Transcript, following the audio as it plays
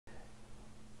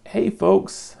Hey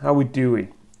folks, how we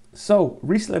doing? So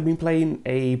recently I've been playing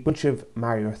a bunch of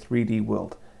Mario 3D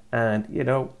World, and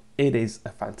it is a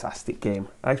fantastic game.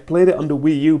 I played it on the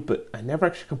Wii U, but I never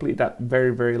actually completed that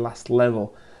very last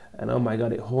level, and oh my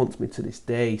god, it haunts me to this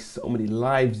day. So many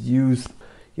lives used.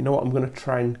 You know what, I'm going to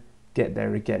try and get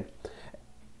there again.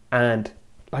 And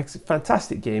like, it's a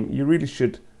fantastic game. You really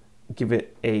should give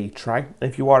it a try.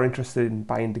 If you are interested in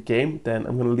buying the game, then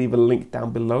I'm going to leave a link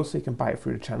down below so you can buy it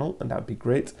through the channel, and that would be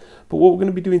great. But what we're going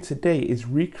to be doing today is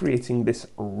recreating this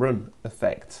run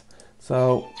effect.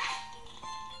 So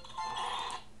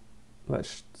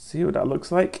let's see what that looks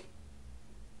like.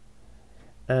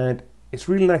 And it's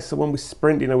really nice. So when we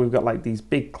sprint, we've got like these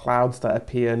big clouds that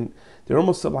appear, and they're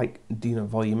almost sort of like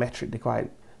volumetric. They're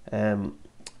quite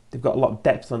they've got a lot of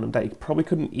depth on them that you probably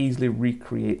couldn't easily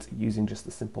recreate using just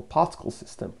a simple particle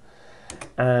system.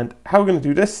 And how we're going to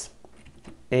do this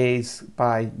is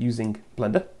by using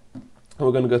Blender. And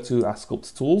we're going to go to our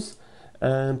Sculpt tools,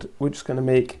 and we're just going to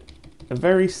make a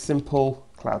very simple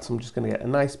cloud. So I'm just going to get a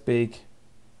nice big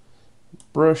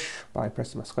brush by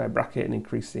pressing my square bracket and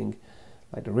increasing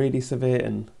like the radius of it,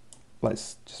 and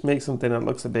let's just make something that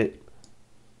looks a bit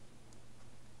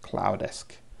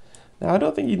cloud-esque. Now, I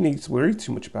don't think you need to worry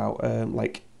too much about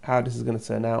like how this is going to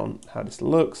turn out and how this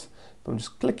looks. But I'm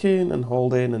just clicking and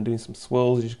holding and doing some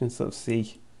swirls, as you can sort of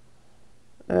see.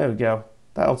 There we go.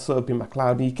 That'll sort of be my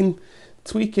cloud. And you can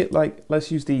tweak it, like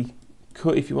let's use the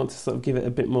cut if you want to sort of give it a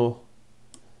bit more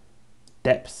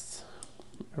depth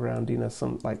around,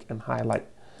 some like, and highlight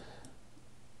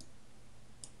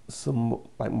some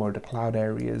like more of the cloud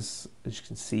areas, as you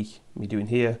can see me doing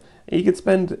here. And you can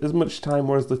spend as much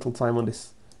time or as little time on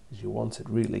this as you wanted,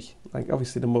 really. Like,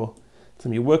 obviously the more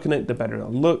time you work on it, the better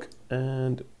it'll look.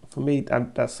 And for me,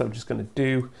 that's what I'm just going to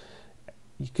do.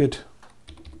 You could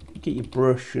get your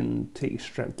brush and take your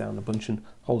strap down a bunch and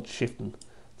hold shift and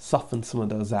soften some of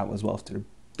those out as well if they're a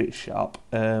bit sharp.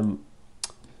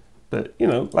 But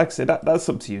like I said, that's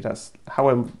up to you. That's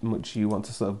however much you want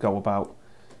to sort of go about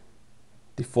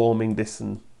deforming this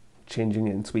and changing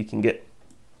it and tweaking it.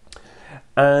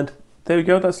 And there we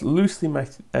go, that's loosely my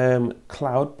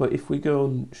cloud. But if we go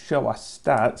and show our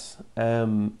stats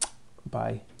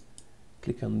by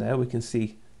click on there, we can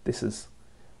see this is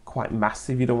quite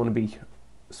massive. You don't want to be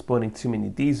spawning too many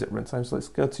of these at runtime. So let's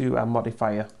go to our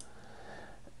modifier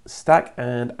stack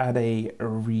and add a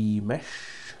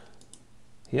remesh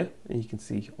here, and you can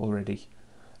see already,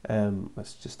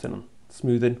 let's just turn on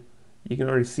smoothing. You can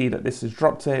already see that this has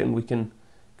dropped it, and we can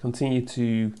continue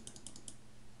to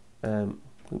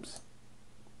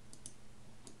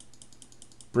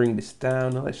bring this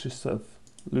down. Now let's just sort of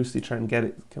loosely try and get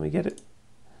it. Can we get it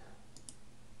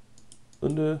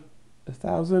under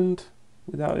 1,000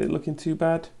 without it looking too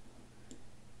bad?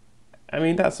 I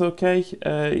mean, that's okay.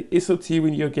 It's up to you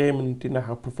in your game and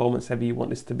how performance heavy you want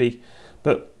this to be.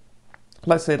 But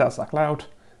let's say that's our cloud.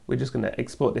 We're just going to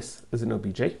export this as an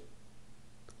OBJ.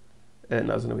 Not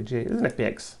as an OBJ, as an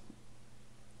FBX.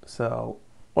 So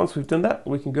once we've done that,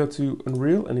 we can go to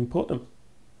Unreal and import them.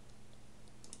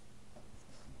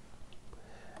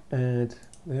 And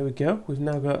there we go. We've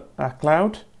now got our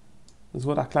cloud. This is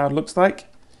what our cloud looks like.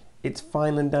 It's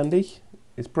fine and dandy.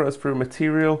 It's brought us through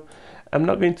material. I'm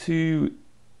not going to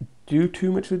do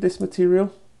too much with this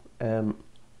material. I'm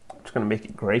just going to make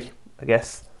it grey, I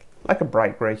guess, like a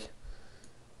bright grey.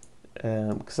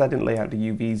 Because I didn't lay out the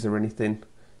UVs or anything,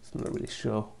 so I'm not really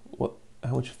sure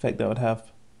how much effect that would have.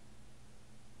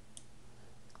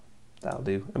 That'll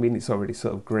do. I mean, it's already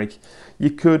sort of grey.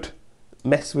 You could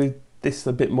mess with this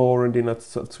a bit more and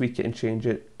sort of tweak it and change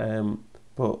it,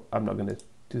 but I'm not going to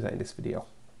do that in this video.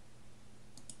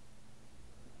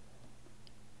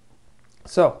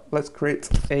 So let's create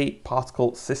a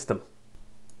particle system,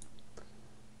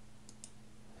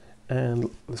 and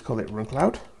let's call it Run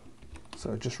Cloud.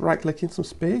 So just right click in some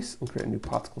space and create a new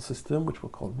particle system, which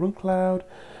we'll call Run Cloud,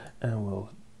 and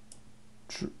we'll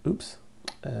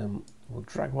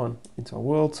drag one into our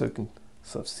world so we can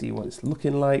sort of see what it's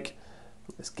looking like.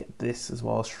 Let's get this as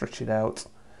well, stretch it out.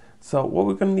 So what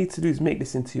we're going to need to do is make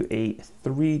this into a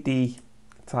 3D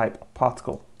type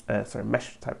particle,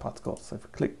 mesh type particle. So if we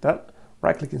click that,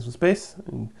 right click in some space,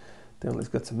 and then let's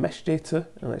go to mesh data,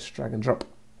 and let's drag and drop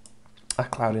our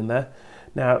cloud in there.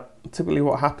 Now, typically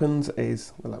what happens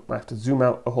is I have to zoom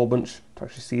out a whole bunch to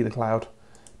actually see the cloud,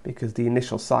 because the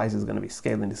initial size is going to be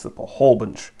scaling this up a whole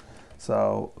bunch.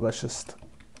 So let's just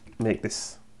make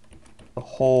this a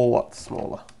whole lot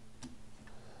smaller.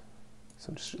 So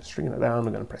I'm just stringing it down.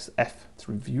 I'm going to press F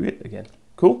to review it again.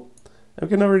 Cool. And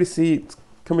we can already see it's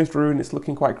coming through and it's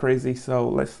looking quite crazy. So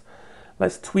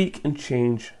let's tweak and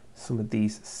change some of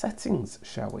these settings,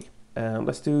 shall we?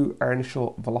 Let's do our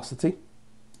initial velocity.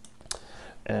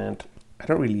 And I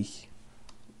don't really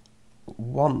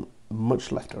want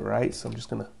much left or right, so I'm just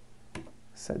going to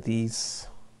set these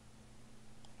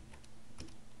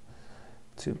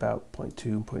to about 0.2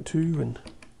 and 0.2 and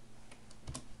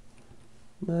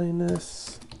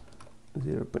minus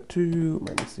 0.2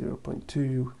 minus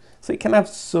 0.2. So it can have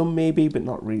some maybe, but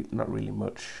not really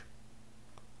much.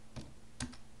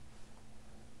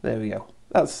 There we go.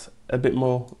 That's a bit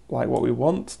more like what we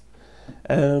want.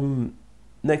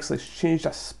 Next, let's change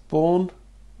that spawn.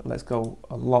 Let's go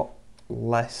a lot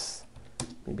less,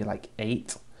 maybe like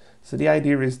 8. So the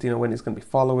idea is, when it's going to be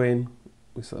following,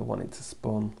 we sort of want it to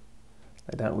spawn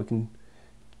like that. We can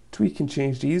tweak and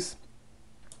change these.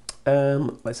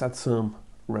 Let's add some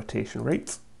rotation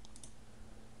rate.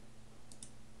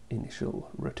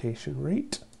 Initial rotation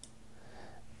rate.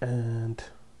 And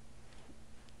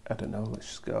I don't know, let's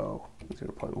just go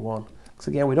 0.1. Because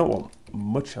again, we don't want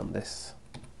much on this.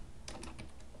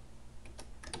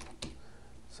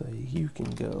 So you can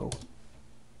go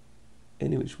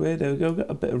any which way. There we go, got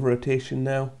a bit of rotation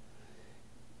now.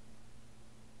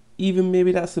 Even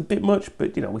maybe that's a bit much,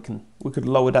 but we could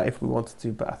lower that if we wanted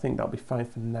to, but I think that'll be fine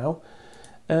for now.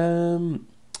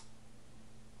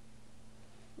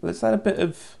 Let's add a bit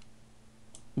of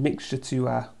mixture to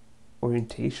our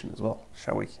orientation as well,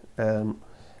 shall we?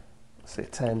 Let's say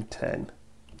 10, 10,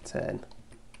 10.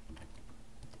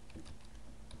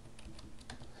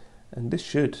 And this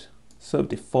should sort of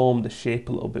deform the shape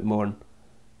a little bit more and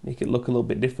make it look a little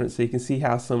bit different. So you can see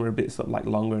how some are a bit sort of like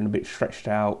longer and a bit stretched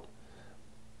out.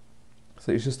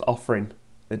 So it's just offering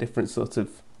a different sort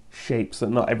of shape, so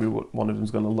not every one of them is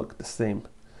going to look the same.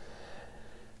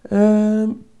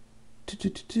 The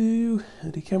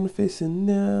camera facing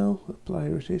now, apply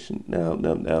rotation,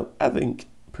 no. I think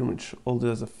pretty much all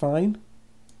those are fine.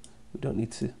 We don't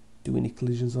need to do any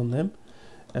collisions on them.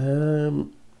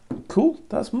 Cool,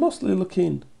 that's mostly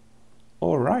looking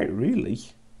alright, really.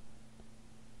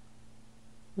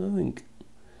 I think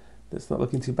that's not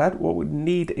looking too bad. What we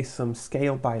need is some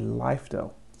scale by life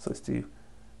though. So let's do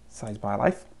size by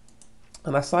life.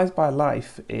 And our size by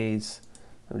life is,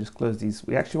 let me just close these,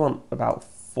 we actually want about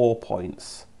 4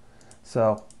 points.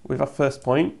 So with our first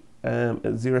point,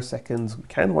 at 0 seconds, we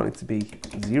kind of want it to be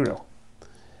 0.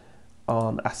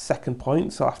 On our second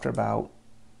point, so after about,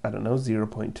 I don't know,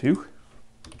 0.2,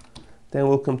 then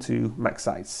we'll come to max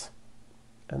size.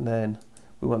 And then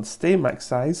we want to stay max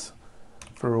size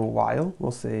for a while,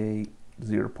 we'll say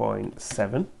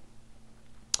 0.7.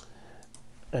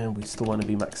 And we still want to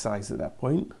be max size at that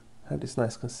point. Have this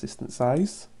nice consistent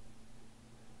size.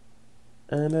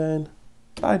 And then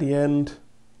by the end,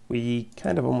 we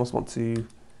kind of almost want to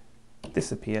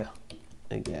disappear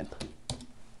again.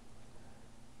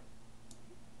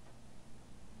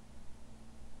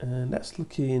 And that's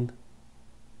looking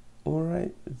all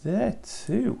right there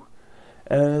too.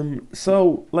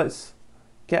 So let's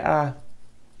get our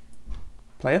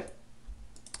player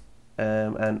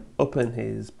and open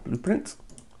his blueprint.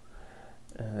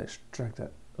 Let's drag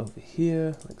that over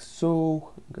here like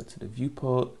so. Go to the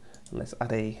viewport and let's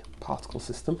add a particle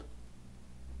system.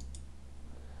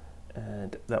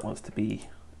 And that wants to be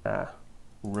a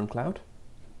run cloud.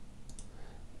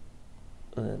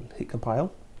 And hit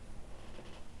compile.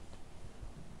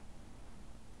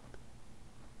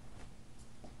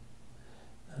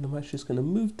 And I'm actually just going to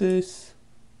move this,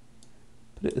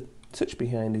 put it a touch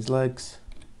behind his legs.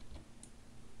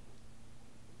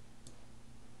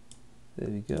 There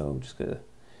we go. I'm just going to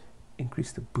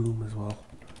increase the boom as well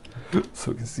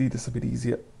so we can see this a bit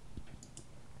easier.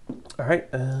 Alright,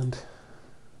 and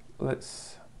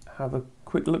let's have a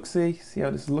quick look-see, see how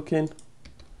this is looking.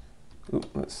 Ooh,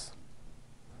 let's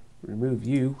remove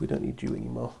you, we don't need you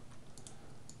anymore.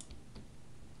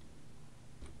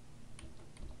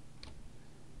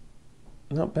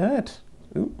 Not bad.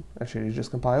 Ooh, actually it's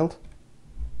just compiled.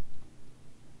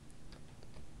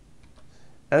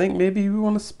 I think maybe we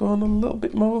want to spawn a little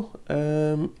bit more.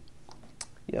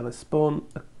 Yeah, let's spawn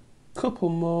a couple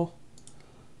more.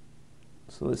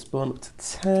 So let's spawn up to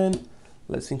 10.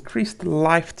 Let's increase the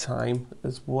lifetime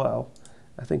as well.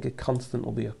 I think a constant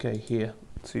will be okay here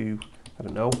to, I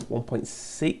don't know,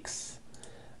 1.6.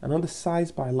 And on the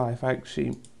size by life, I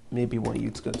actually maybe want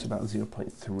you to go to about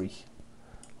 0.3.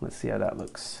 Let's see how that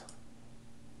looks.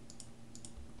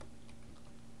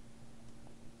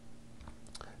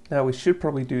 Now we should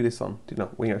probably do this on,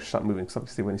 when you start moving, because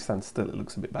obviously when you stand still it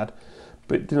looks a bit bad.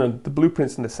 But the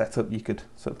blueprints and the setup you could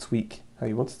sort of tweak how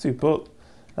you wanted to. But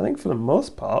I think for the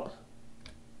most part,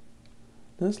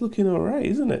 that's looking alright,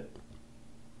 isn't it?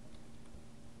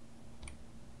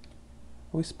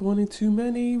 Are we spawning too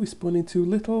many? Are we spawning too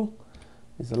little?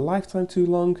 Is the lifetime too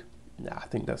long? Nah, I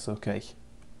think that's okay.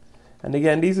 And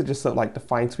again, these are just sort of like the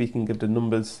fine tweaking of the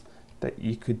numbers that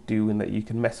you could do and that you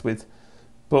can mess with.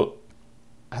 But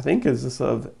I think as a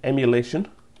sort of emulation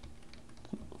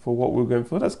for what we're going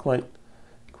for, that's quite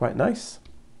nice.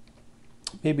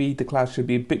 Maybe the clouds should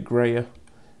be a bit grayer,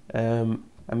 and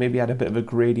maybe add a bit of a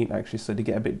gradient actually, so they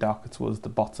get a bit darker towards the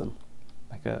bottom,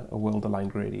 like a world align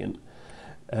gradient.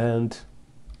 And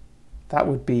that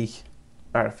would be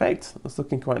our effect. That's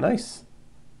looking quite nice.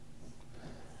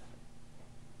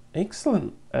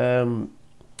 Excellent. Let's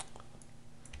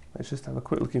just have a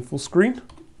quick look in full screen.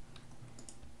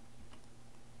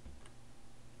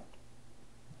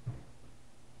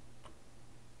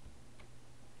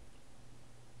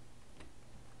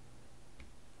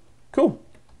 Cool.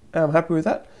 I'm happy with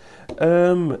that.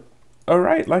 All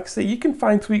right, like I say, you can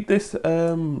fine tweak this.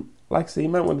 Like I say, you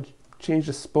might want to change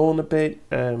the spawn a bit,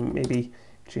 maybe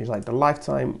change like the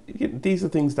lifetime. These are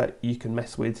things that you can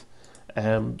mess with,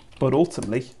 but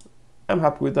ultimately I'm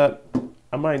happy with that.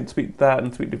 I might tweak that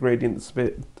and tweak the gradients a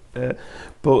bit,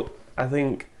 but I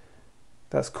think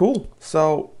that's cool.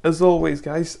 So as always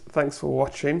guys, thanks for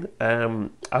watching.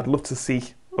 I'd love to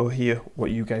see or hear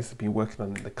what you guys have been working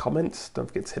on in the comments. Don't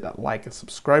forget to hit that like and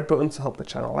subscribe button to help the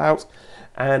channel out,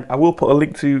 and I will put a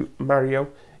link to Mario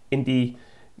in the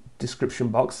description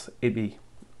box.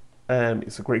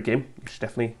 It's a great game, you should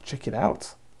definitely check it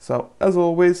out. So as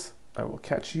always, I will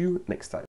catch you next time.